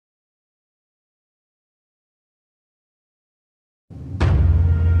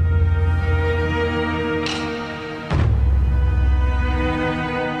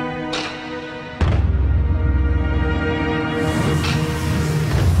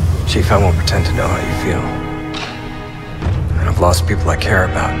Chief, I won't pretend to know how you feel. And I've lost people I care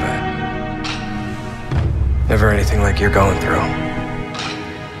about, but never anything like you're going through.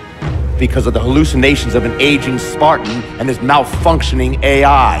 Because of the hallucinations of an aging Spartan and his malfunctioning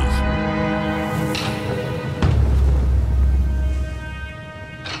AI.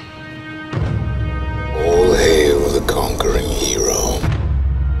 All hail the conquering hero.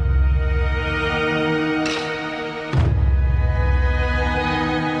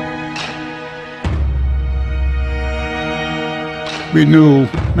 We knew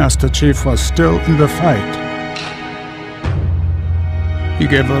Master Chief was still in the fight. He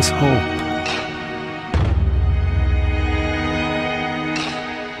gave us hope.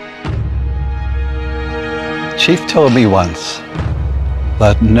 Chief told me once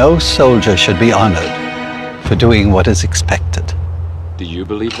that no soldier should be honored for doing what is expected. Do you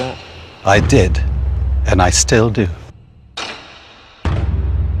believe that? I did, and I still do.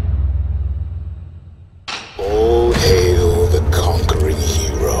 All hail the conquering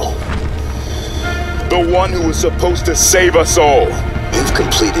hero. The one who was supposed to save us all. You've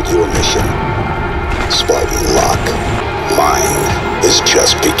completed your mission. Spartan Locke. Mine is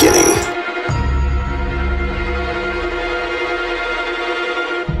just beginning.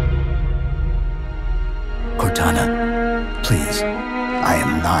 Cortana, please, I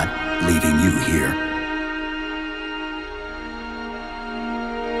am not leaving you here.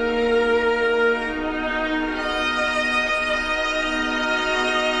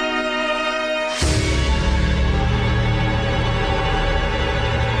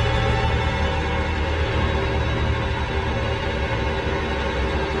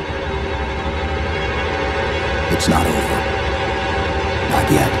 It's not over.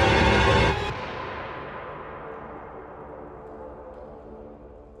 Not yet.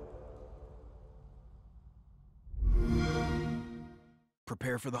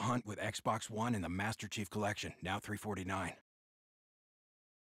 Prepare for the hunt with Xbox One and the Master Chief Collection, now $349.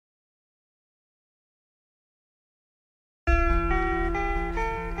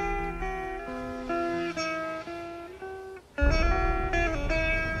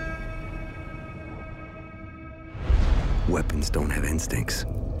 Weapons don't have instincts.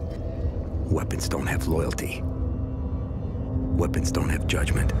 Weapons don't have loyalty. Weapons don't have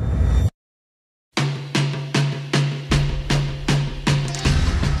judgment.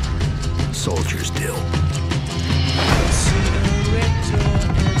 Soldiers do.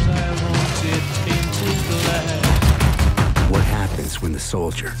 What happens when the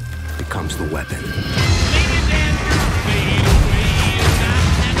soldier becomes the weapon?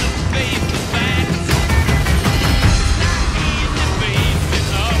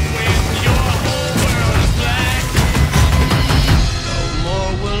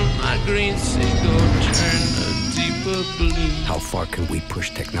 How far can we push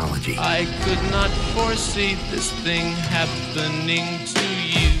technology? I could not foresee this thing happening to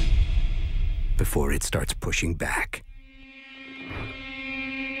you Before it starts pushing back.